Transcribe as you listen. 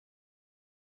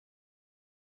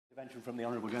Intervention from the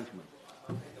honourable gentleman.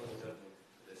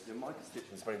 My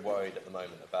constituents are very worried at the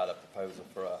moment about a proposal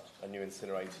for a new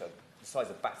incinerator the size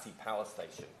of Battersea Power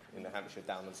Station in the Hampshire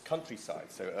Downlands countryside,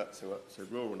 so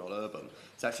rural, not urban.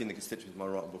 It's actually in the constituency of my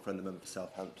right honourable friend, the member for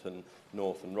Southampton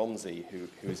North and Romsey, who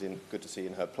is good to see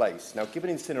in her place. Now, given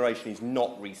incineration is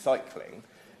not recycling,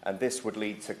 and this would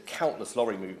lead to countless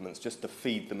lorry movements just to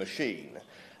feed the machine,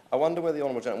 I wonder whether the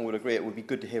honourable gentleman would agree it would be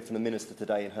good to hear from the Minister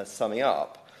today in her summing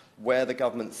up where the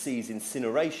government sees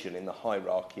incineration in the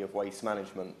hierarchy of waste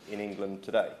management in England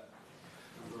today.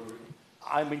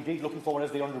 I'm indeed looking forward,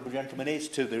 as the honourable gentleman is,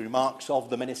 to the remarks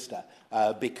of the Minister,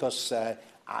 because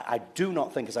I do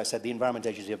not think, as I said, the Environment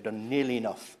Agency have done nearly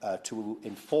enough to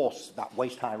enforce that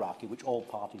waste hierarchy which all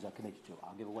parties are committed to.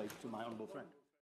 I'll give away to my honourable friend.